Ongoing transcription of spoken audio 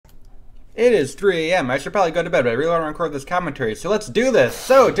It is 3 a.m. I should probably go to bed, but I really want to record this commentary, so let's do this.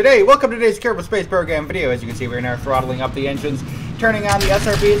 So today, welcome to today's Kerbal Space Program video. As you can see, we're now throttling up the engines, turning on the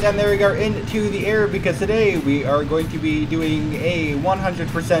SRBs, and there we go into the air, because today we are going to be doing a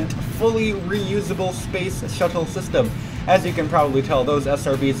 100% fully reusable space shuttle system. As you can probably tell, those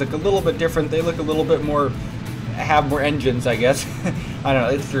SRBs look a little bit different. They look a little bit more, have more engines, I guess. I don't know,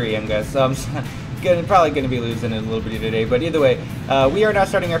 it's 3 a.m. guys. Probably going to be losing it a little bit today, but either way, we are now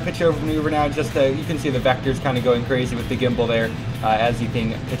starting our pitch over maneuver now. Just you can see the vectors kind of going crazy with the gimbal there as the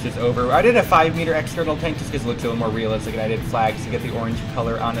thing pitches over. I did a 5-meter external tank just because it looks a little more realistic, and I did flags to get the orange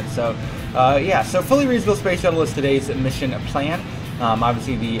color on it. So yeah, so fully reusable space shuttle is today's mission plan.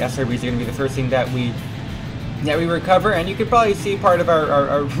 Obviously, the SRBs are going to be the first thing that we recover, and you can probably see part of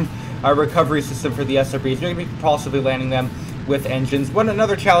our recovery system for the SRBs. We're going to be propulsively landing them with engines.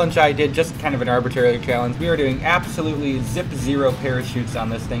 Another challenge I did, just kind of an arbitrary challenge, we are doing absolutely zip-zero parachutes on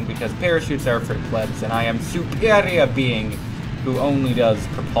this thing because parachutes are for plebs, and I am superior being who only does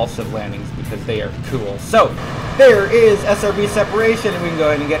propulsive landings because they are cool. So there is SRB separation, and we can go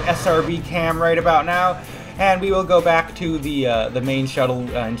ahead and get SRB cam right about now. And we will go back to the main shuttle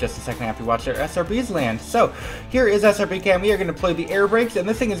in just a second after we watch our SRBs land. So here is SRB cam. We are going to deploy the air brakes, and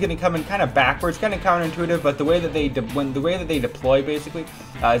this thing is going to come in kind of backwards, kind of counterintuitive. But the way that they deploy basically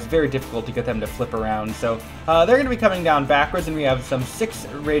is very difficult to get them to flip around. So they're going to be coming down backwards, and we have some 6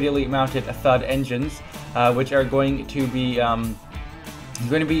 radially mounted thud engines, which are going to be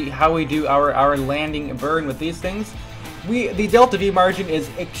how we do our landing burn with these things. The delta V margin is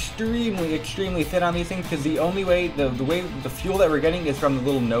extremely thin on these things because the only way, the fuel that we're getting is from the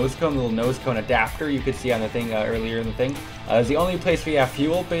little nose cone adapter you could see on the thing earlier in the thing. Is the only place we have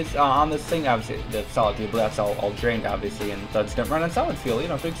fuel based on this thing. Obviously, the solid fuel, but that's all drained, obviously, and thuds don't run on solid fuel. You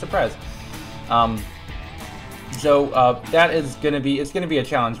know, big surprise. So that is going to be, it's going to be a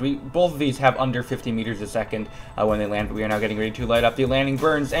challenge. Both of these have under 50 meters a second when they land, but we are now getting ready to light up the landing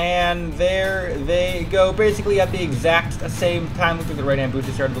burns, and there they go, basically at the exact same time. Looks like the right-hand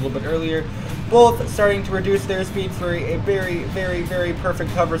booster started a little bit earlier. Both starting to reduce their speed for a very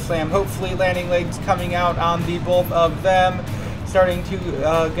perfect cover slam. Hopefully landing legs coming out on the both of them, starting to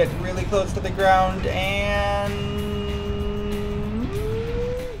get really close to the ground, and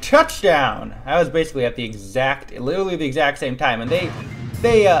touchdown! That was basically at literally the exact same time, and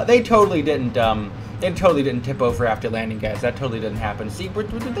they totally didn't tip over after landing, guys. That totally didn't happen. See,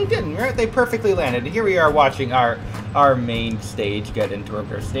 they didn't, right? They perfectly landed. And here we are watching our main stage get into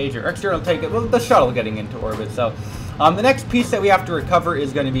orbit, or stage or external tank, well, the shuttle getting into orbit. So the next piece that we have to recover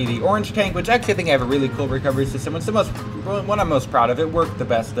is going to be the orange tank, which actually I think I have a really cool recovery system. It's the one I'm most proud of. It worked the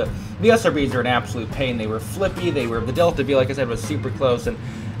best. The SRBs are an absolute pain. They were flippy. The delta V, like I said, was super close, and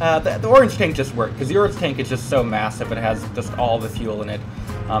the orange tank just worked because the orange tank is just so massive. It has just all the fuel in it.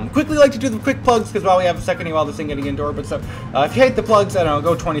 Quickly like to do the quick plugs because while we have a second here while this thing getting into orbit. So if you hate the plugs, I don't know,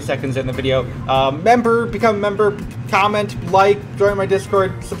 go 20 seconds in the video. Become a member, comment, like, join my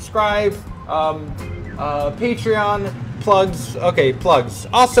Discord, subscribe, Patreon, plugs. Okay, plugs.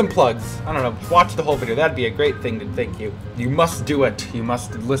 Awesome plugs. I don't know, watch the whole video. That'd be a great thing to thank you. You must do it. You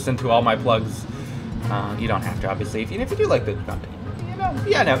must listen to all my plugs. You don't have to, obviously, if you do like the content.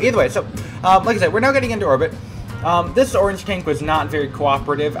 Yeah, no, either way. So, like I said, we're now getting into orbit. This orange tank was not very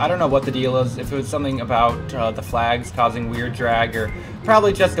cooperative. I don't know what the deal is, if it was something about the flags causing weird drag, or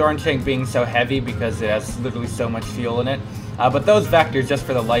probably just the orange tank being so heavy because it has literally so much fuel in it. But those vectors, just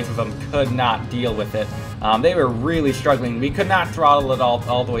for the life of them, could not deal with it. They were really struggling. We could not throttle it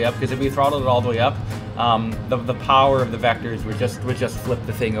all the way up, because if we throttled it all the way up, the power of the vectors would just flip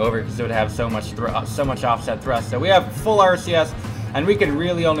the thing over, because it would have so much offset thrust. So we have full RCS, and we can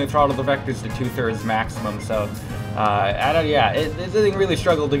really only throttle the vectors to 2/3 maximum. So this thing really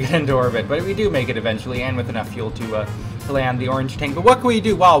struggled to get into orbit, but we do make it eventually, and with enough fuel to land the orange tank. But what can we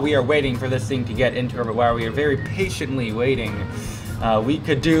do while we are waiting for this thing to get into orbit? While we are very patiently waiting, we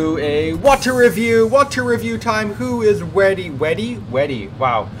could do a water review. Water review time. Who is ready?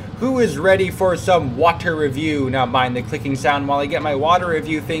 Wow. Who is ready for some water review? Now mind the clicking sound while I get my water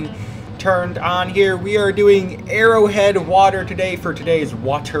review thing turned on here. We are doing Arrowhead water today for today's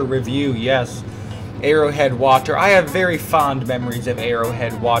water review. Yes, Arrowhead water. I have very fond memories of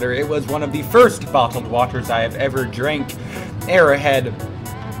Arrowhead water. It was one of the first bottled waters I have ever drank. Arrowhead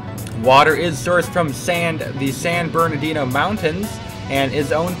water is sourced from the San Bernardino Mountains, and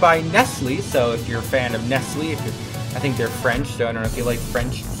is owned by Nestle. So if you're a fan of Nestle, I think they're French, so I don't know if you like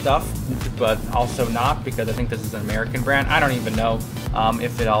French stuff, but also not, because I think this is an American brand. I don't even know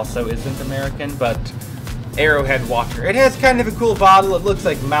if it also isn't American, but Arrowhead water. It has kind of a cool bottle. It looks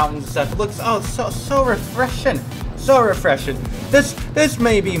like mountain stuff. It looks, oh, so refreshing. So refreshing. This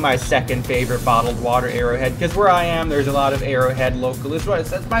may be my second favorite bottled water arrowhead, because where I am, there's a lot of arrowhead local.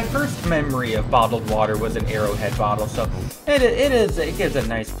 That's my first memory of bottled water was an arrowhead bottle, so it gives a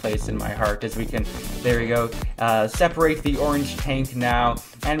nice place in my heart as we can, there we go, separate the orange tank now,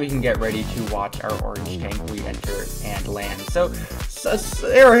 and we can get ready to watch our orange tank re-enter and land. So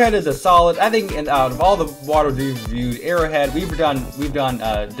Arrowhead is a solid, I think, out of all the waters we've reviewed, Arrowhead, we've done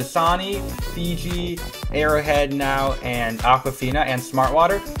Dasani, Fiji, Arrowhead now, and Aquafina, and Smart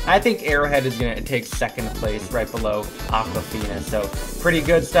Water. I think Arrowhead is going to take second place right below Aquafina, so pretty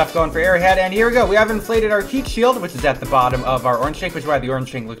good stuff going for Arrowhead. And here we go, we have inflated our heat shield, which is at the bottom of our orange tank, which is why the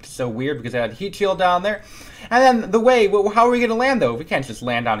orange tank looked so weird, because it had a heat shield down there. And then how are we going to land, though? We can't just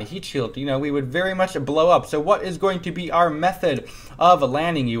land on a heat shield. You know, we would very much blow up. So what is going to be our method of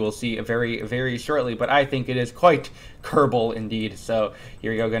landing, you will see very, very shortly. But I think it is quite Kerbal indeed. So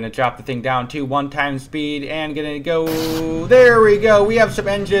here we go. Going to drop the thing down to 1x speed and going to go. There we go. We have some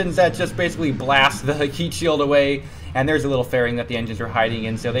engines that just basically blast the heat shield away. And there's a little fairing that the engines were hiding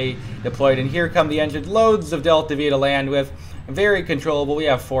in. So they deployed. And here come the engines. Loads of Delta V to land with. Very controllable. We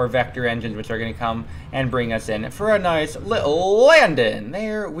have 4 vector engines which are going to come and bring us in for a nice little landing.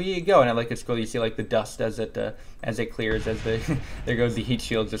 There we go. And I like it's cool. You see like the dust as it clears, as there goes the heat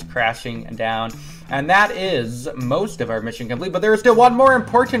shield just crashing down. And that is most of our mission complete. But there is still one more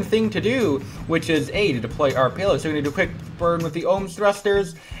important thing to do, which is to deploy our payload. So we're going to do a quick burn with the ohms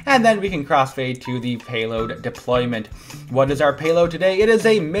thrusters, and then we can crossfade to the payload deployment. What is our payload today? It is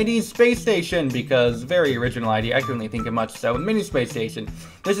a mini space station, because very original idea. I couldn't really think of much. So mini space station.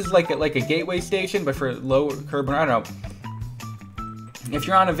 This is like a gateway station, but for low carbon. I don't know. If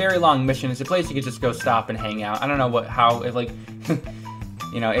you're on a very long mission, it's a place you could just go stop and hang out. I don't know if like,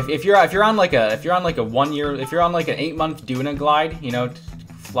 you know, if you're on like an 8-month Duna glide, you know,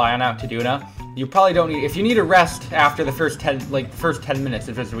 fly on out to Duna, you probably don't need, if you need a rest after the first 10 minutes,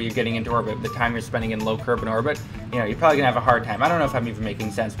 if it's where you're getting into orbit, the time you're spending in low carbon orbit, you know, you're probably gonna have a hard time. I don't know if I'm even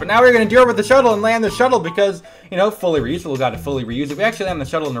making sense, but now we're gonna deorbit the shuttle and land the shuttle because, you know, fully reusable, got to fully reuse it. We actually land the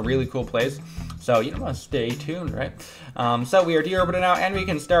shuttle in a really cool place. So, you know, stay tuned, right? So we are deorbited now, and we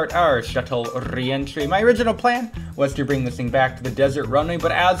can start our shuttle re-entry. My original plan was to bring this thing back to the desert runway,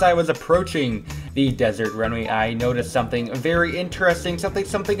 but as I was approaching the desert runway, I noticed something very interesting,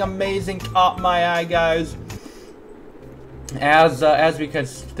 something amazing caught my eye, guys. As we can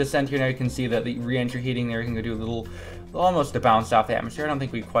descend here now, you can see that the re-entry heating there can go do a little, almost a bounce off the atmosphere. I don't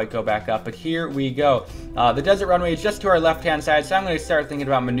think we quite go back up, but here we go. The desert runway is just to our left-hand side, so I'm going to start thinking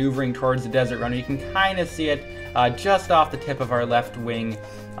about maneuvering towards the desert runway. You can kind of see it just off the tip of our left wing,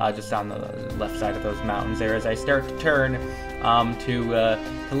 just on the left side of those mountains there. As I start to turn to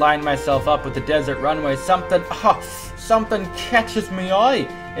line myself up with the desert runway, something catches my eye.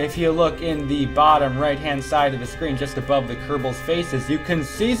 If you look in the bottom right-hand side of the screen, just above the Kerbal's faces, you can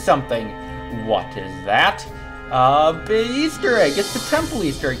see something. What is that? Easter egg. It's the temple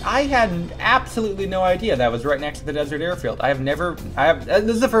Easter egg. I had absolutely no idea that was right next to the desert airfield. This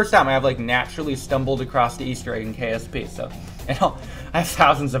is the first time I have like naturally stumbled across the Easter egg in KSP. So, you know, I have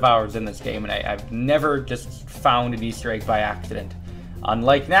thousands of hours in this game, and I've never just found an Easter egg by accident.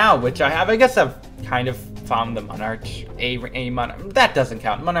 Unlike now, which I have. I guess I've kind of found the Monarch. That doesn't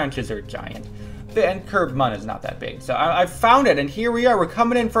count. Monarches are giant. And Curved Mun is not that big. So I found it, and here we are. We're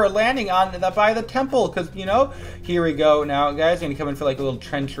coming in for a landing by the temple, because, you know, here we go now, guys. Gonna come in for like a little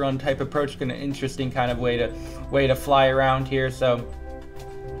trench run type approach. An interesting kind of way to fly around here. So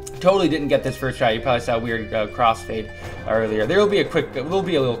totally didn't get this first try. You probably saw a weird crossfade earlier. There will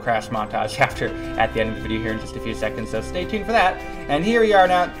be a little crash montage at the end of the video here in just a few seconds. So stay tuned for that. And here we are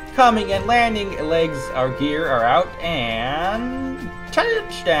now, coming and landing. Legs, our gear are out, and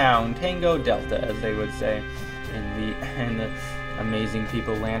touchdown, Tango Delta, as they would say in the amazing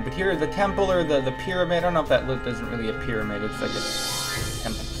people land. But here, the temple or the pyramid, I don't know if that isn't really a pyramid, it's like a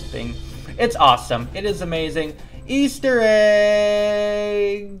temple thing. It's awesome. It is amazing. Easter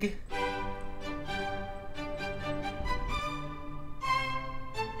egg!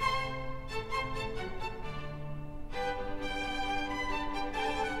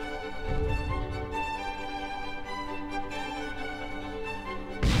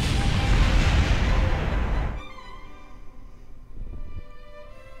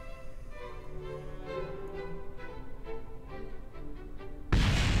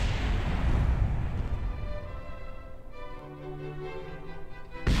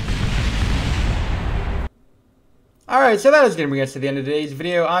 Alright, so that is going to bring us to the end of today's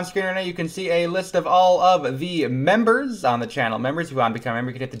video. On screen right now, you can see a list of all of the members on the channel. Members, if you want to become a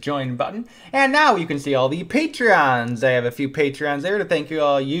member, you can hit the join button. And now you can see all the Patreons. I have a few Patreons there to thank you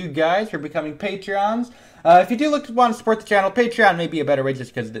all you guys for becoming Patreons. If you do want to support the channel, Patreon may be a better way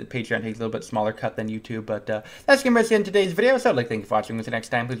just because the Patreon takes a little bit smaller cut than YouTube. But that's going to bring us in today's video. So I'd like to thank you for watching. Until next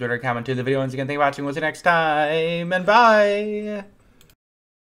time, please rate or comment to the video. Once again, thank you for watching. Until next time, and bye!